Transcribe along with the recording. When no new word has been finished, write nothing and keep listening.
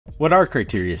What are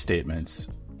criteria statements?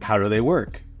 How do they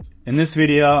work? In this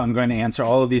video, I'm going to answer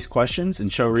all of these questions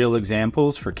and show real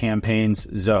examples for Campaigns,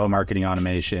 Zoho Marketing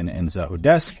Automation, and Zoho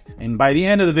Desk. And by the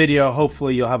end of the video,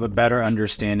 hopefully you'll have a better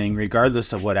understanding,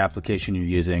 regardless of what application you're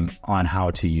using, on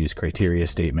how to use criteria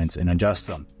statements and adjust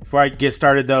them. Before I get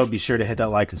started though, be sure to hit that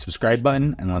like and subscribe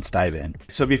button, and let's dive in.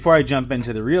 So before I jump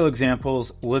into the real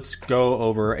examples, let's go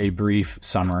over a brief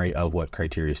summary of what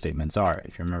criteria statements are.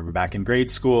 If you remember back in grade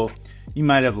school, you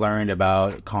might have learned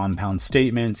about compound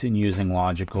statements and using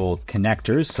logical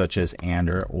connectors such as and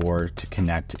or to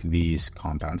connect these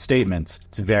compound statements.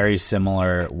 It's very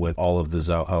similar with all of the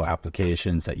Zoho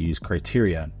applications that use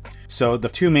criteria. So the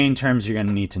two main terms you're going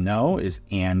to need to know is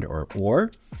and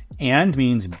or. And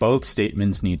means both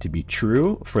statements need to be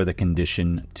true for the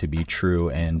condition to be true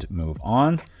and move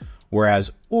on.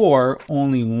 Whereas or,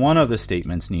 only one of the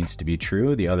statements needs to be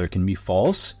true, the other can be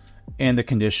false, and the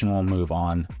condition will move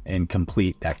on and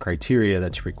complete that criteria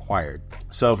that's required.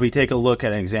 So if we take a look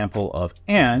at an example of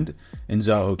and in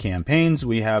Zoho Campaigns,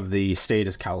 we have the state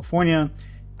is California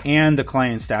and the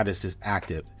client status is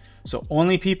active. So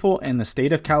only people in the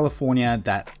state of California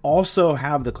that also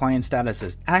have the client status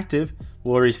as active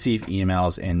will receive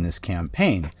emails in this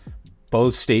campaign.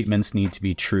 Both statements need to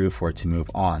be true for it to move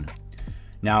on.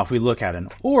 Now, if we look at an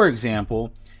or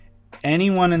example,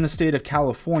 anyone in the state of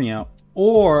California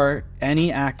or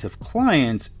any active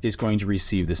client is going to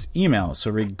receive this email. So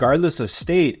regardless of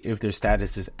state, if their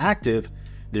status is active,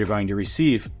 they're going to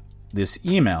receive this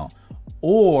email.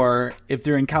 Or if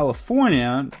they're in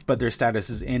California, but their status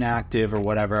is inactive or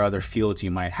whatever other fields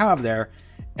you might have there,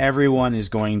 everyone is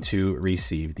going to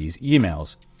receive these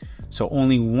emails. So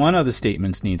only one of the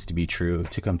statements needs to be true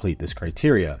to complete this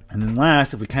criteria. And then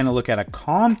last, if we kind of look at a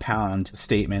compound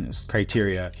statement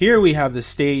criteria, here we have the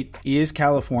state is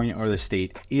California or the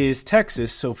state is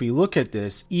Texas. So if we look at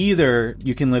this, either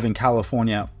you can live in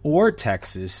California or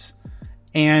Texas,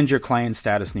 and your client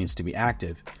status needs to be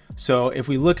active. So if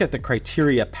we look at the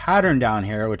criteria pattern down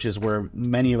here, which is where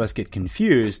many of us get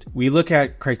confused, we look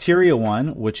at criteria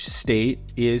 1, which state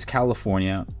is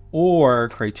California, or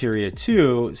criteria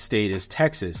 2, state is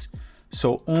Texas.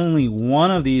 So only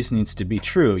one of these needs to be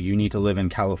true. You need to live in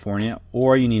California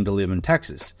or you need to live in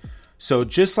Texas. So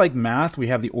just like math, we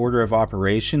have the order of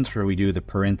operations where we do the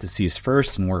parentheses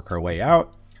first and work our way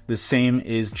out. The same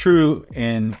is true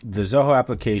in the Zoho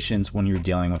applications when you're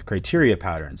dealing with criteria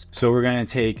patterns. So we're going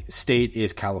to take state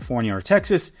is California or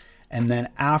Texas, and then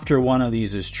after one of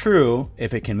these is true,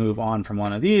 if it can move on from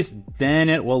one of these, then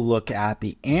it will look at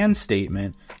the and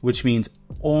statement, which means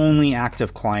only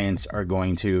active clients are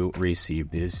going to receive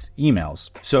these emails.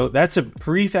 So that's a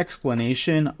brief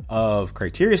explanation of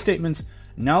criteria statements.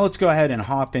 Now let's go ahead and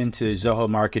hop into Zoho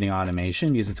Marketing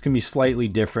Automation because it's going to be slightly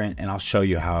different and I'll show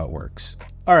you how it works.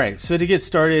 All right, so to get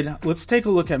started, let's take a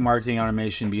look at marketing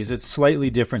automation because it's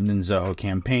slightly different than Zoho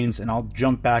Campaigns, and I'll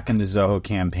jump back into Zoho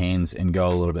Campaigns and go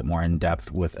a little bit more in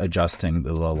depth with adjusting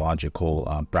the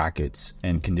logical brackets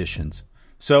and conditions.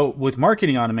 So with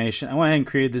marketing automation, I went ahead and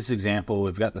created this example.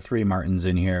 We've got the 3 Martins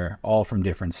in here, all from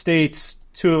different states.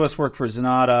 2 of us work for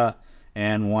Zenatta,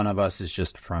 and 1 of us is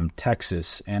just from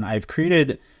Texas. And I've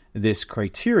created this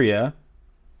criteria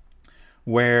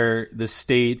where the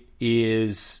state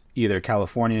is either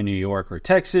California, New York, or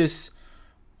Texas,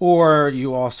 or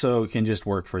you also can just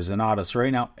work for Zenatta. So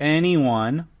right now,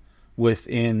 anyone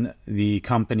within the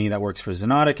company that works for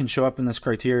Zenatta can show up in this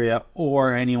criteria,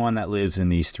 or anyone that lives in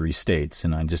these 3 states.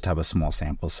 And I just have a small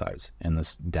sample size in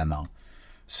this demo.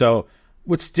 So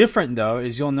what's different though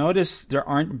is you'll notice there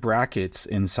aren't brackets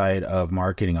inside of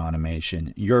marketing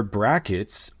automation. Your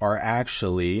brackets are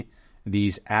actually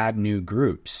these add new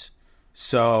groups.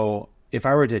 So if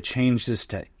I were to change this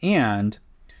to and,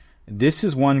 this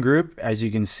is one group, as you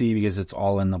can see, because it's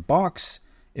all in the box.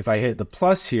 If I hit the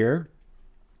plus here,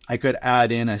 I could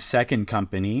add in a second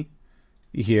company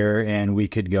here, and we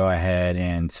could go ahead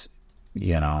and,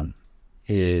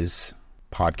 is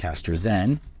Podcaster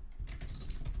Zen.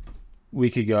 We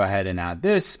could go ahead and add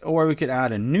this, or we could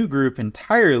add a new group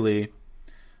entirely.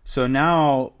 So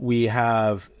now we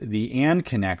have the and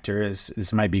connector.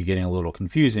 This might be getting a little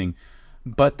confusing,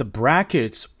 but the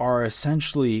brackets are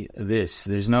essentially this.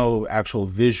 There's no actual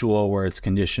visual where it's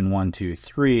condition 1, 2,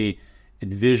 3. It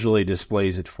visually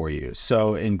displays it for you.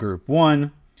 So in group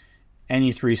 1,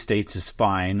 any 3 states is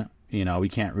fine. We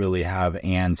can't really have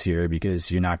ands here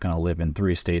because you're not going to live in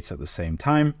 3 states at the same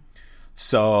time.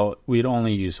 So we'd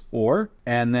only use or.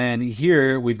 And then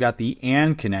here we've got the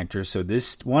and connector. So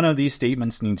this one of these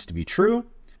statements needs to be true.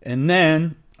 And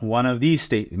then one of these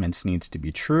statements needs to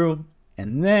be true.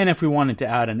 And then if we wanted to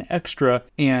add an extra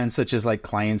and, such as like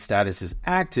client status is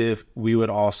active, we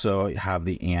would also have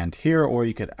the and here, or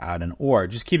you could add an or.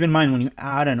 Just keep in mind when you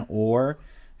add an or,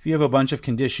 if you have a bunch of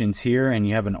conditions here and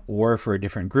you have an or for a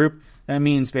different group, that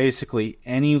means basically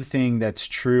anything that's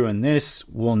true in this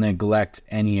will neglect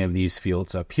any of these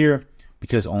fields up here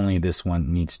because only this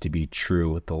one needs to be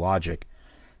true with the logic.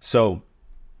 So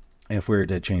if we were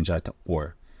to change that to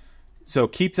or. So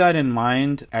keep that in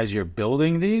mind as you're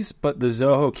building these, but the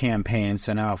Zoho campaign,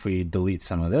 so now if we delete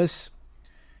some of this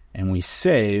and we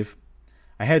save,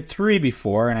 I had 3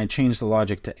 before and I changed the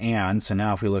logic to and, so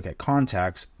now if we look at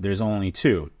contacts, there's only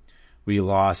 2. We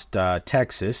lost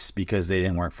Texas because they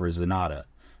didn't work for Zenatta.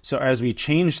 So as we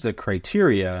change the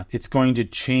criteria, it's going to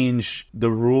change the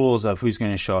rules of who's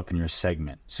going to show up in your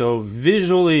segment. So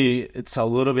visually, it's a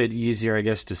little bit easier, I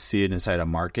guess, to see it inside a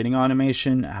marketing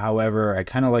automation. However, I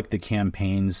kind of like the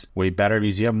campaigns way better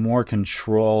because you have more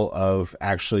control of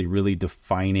actually really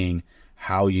defining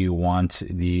how you want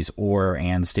these or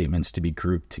and statements to be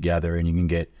grouped together, and you can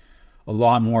get a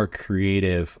lot more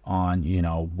creative on, you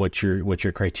know, what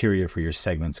your criteria for your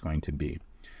segment's going to be.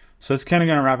 So it's kind of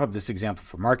going to wrap up this example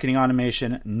for marketing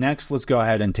automation. Next, let's go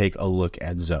ahead and take a look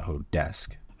at Zoho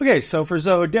Desk. Okay, so for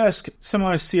Zoho Desk,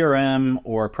 similar to CRM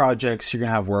or projects, you're going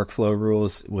to have workflow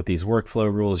rules. With these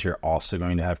workflow rules, you're also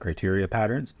going to have criteria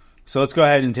patterns. So let's go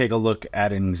ahead and take a look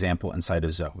at an example inside of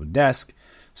Zoho Desk.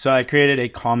 So I created a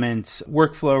comment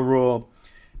workflow rule.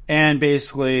 And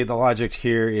basically the logic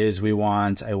here is I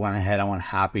want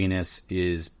happiness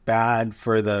is bad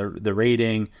for the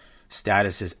rating.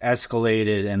 Status is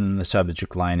escalated, and then the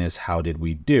subject line is how did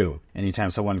we do?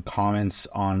 Anytime someone comments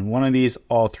on one of these,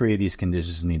 all 3 of these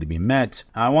conditions need to be met.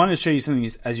 I want to show you something.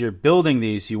 As you're building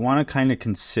these, you want to kind of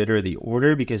consider the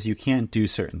order because you can't do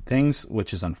certain things,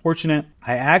 which is unfortunate.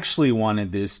 I actually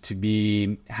wanted this to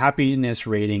be happiness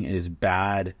rating is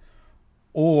bad,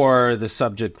 or the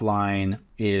subject line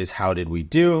is how did we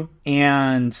do,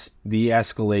 and the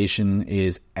escalation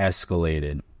is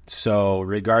escalated. So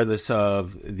regardless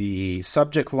of the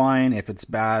subject line, if it's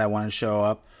bad, I want to show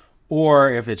up,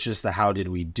 or if it's just the how did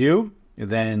we do,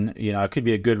 then, you know, it could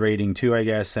be a good rating too, I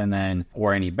guess, and then,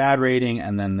 or any bad rating,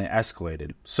 and then the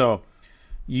escalated. So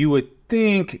you would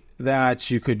think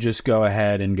that you could just go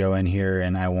ahead and go in here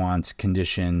and I want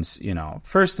conditions, you know,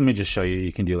 first let me just show you,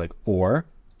 you can do like or,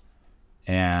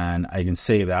 and I can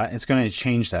save that. It's going to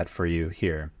change that for you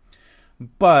here.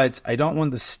 But I don't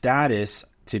want the status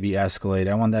to be escalated.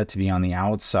 I want that to be on the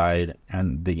outside,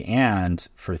 and the and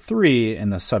for 3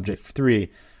 and the subject for 3.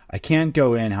 I can't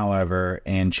go in, however,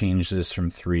 and change this from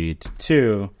 3 to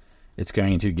 2. It's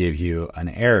going to give you an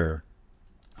error.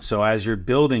 So as you're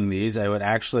building these, I would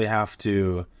actually have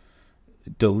to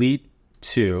delete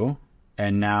 2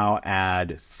 and now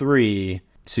add 3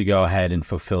 to go ahead and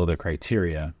fulfill the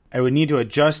criteria. I would need to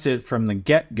adjust it from the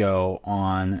get-go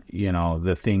on, you know,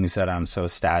 the things that I'm so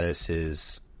status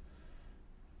is,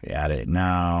 we add it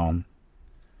now,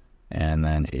 and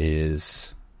then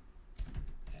is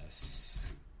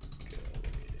escalated.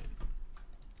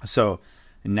 So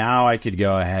now I could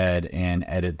go ahead and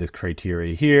edit the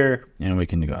criteria here, and we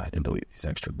can go ahead and delete these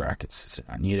extra brackets. It's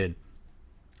not needed.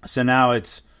 So now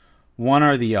it's one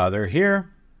or the other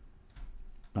here.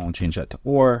 I'll change that to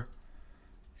or,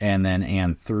 and then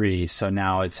and 3. So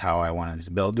now it's how I wanted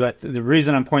to build. But the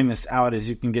reason I'm pointing this out is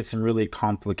you can get some really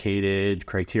complicated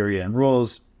criteria and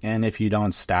rules, and if you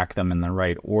don't stack them in the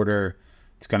right order,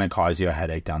 it's going to cause you a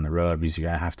headache down the road because you're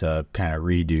going to have to kind of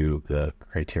redo the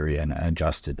criteria and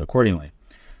adjust it accordingly.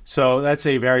 So that's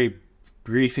a very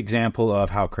brief example of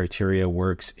how criteria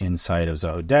works inside of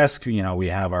Zoho Desk. You know, we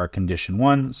have our condition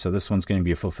 1, so this one's going to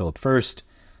be fulfilled first.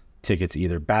 Ticket's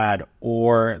either bad,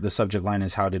 or the subject line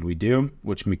is how did we do,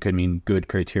 which could mean good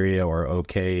criteria or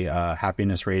okay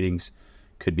happiness ratings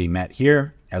could be met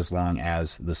here as long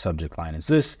as the subject line is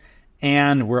this.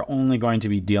 And we're only going to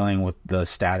be dealing with the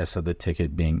status of the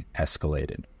ticket being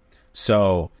escalated.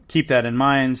 So keep that in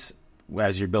mind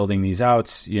as you're building these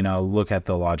out. You know, look at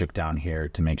the logic down here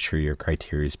to make sure your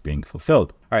criteria is being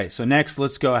fulfilled. All right, so next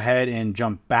let's go ahead and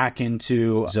jump back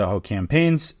into Zoho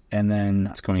Campaigns, and then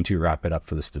it's going to wrap it up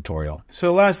for this tutorial.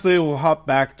 So lastly, we'll hop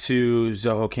back to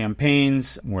Zoho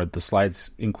Campaigns where the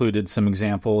slides included some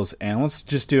examples, and let's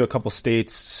just do a couple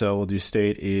states. So we'll do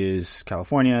state is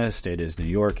California, state is New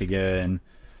York again,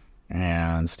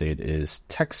 and state is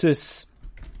Texas.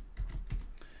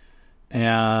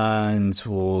 And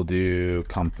we'll do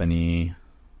company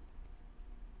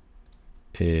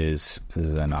is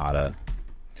Zenatta.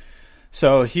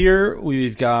 So here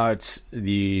we've got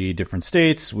the different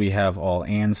states. We have all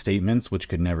and statements, which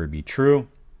could never be true.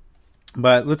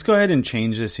 But let's go ahead and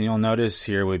change this. And you'll notice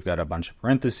here we've got a bunch of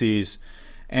parentheses.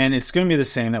 And it's going to be the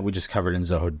same that we just covered in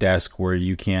Zoho Desk, where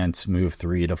you can't move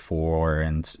 3 to 4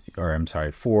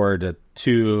 4 to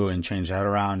 2 and change that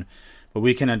around. But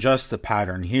we can adjust the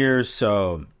pattern here.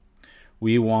 So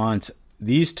we want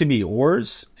these to be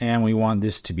ORs, and we want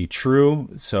this to be true.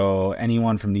 So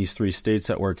anyone from these 3 states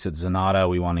that works at Zenatta,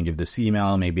 we want to give this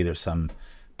email. Maybe there's some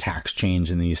tax change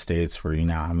in these states where you're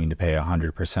now having to pay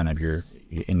 100% of your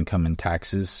income and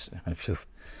taxes if you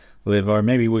live, or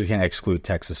maybe we can exclude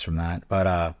Texas from that.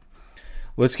 But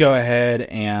let's go ahead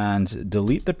and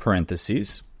delete the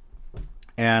parentheses.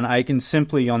 And I can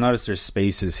simply, you'll notice there's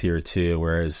spaces here too,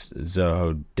 whereas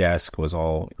Zoho Desk was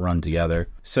all run together.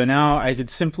 So now I could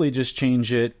simply just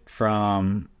change it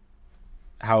from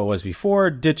how it was before,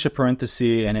 ditch a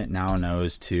parenthesis, and it now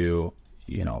knows to,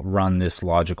 run this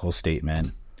logical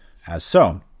statement as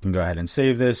so. You can go ahead and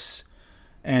save this.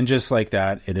 And just like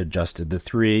that, it adjusted the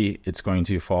 3. It's going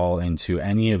to fall into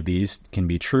any of these can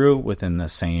be true within the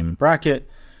same bracket.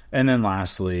 And then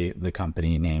lastly, the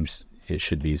company names, it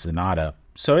should be Zenatta.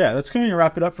 So yeah, that's going to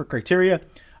wrap it up for criteria.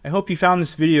 I hope you found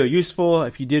this video useful.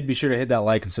 If you did, be sure to hit that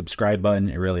like and subscribe button.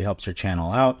 It really helps our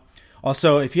channel out.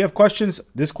 Also, if you have questions,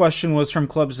 this question was from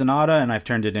Club Zenatta and I've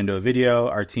turned it into a video.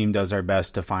 Our team does our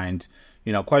best to find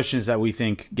questions that we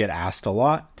think get asked a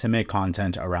lot to make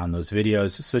content around those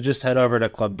videos. So just head over to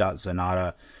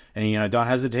club.zenatta and, don't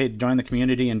hesitate to join the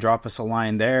community and drop us a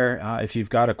line there if you've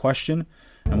got a question,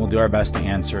 and we'll do our best to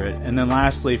answer it. And then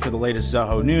lastly, for the latest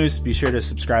Zoho news, be sure to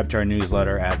subscribe to our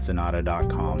newsletter at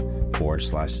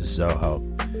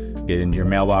zenatta.com/Zoho. Get into your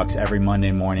mailbox every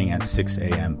Monday morning at 6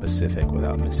 a.m. Pacific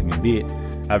without missing a beat.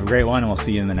 Have a great one, and we'll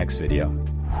see you in the next video.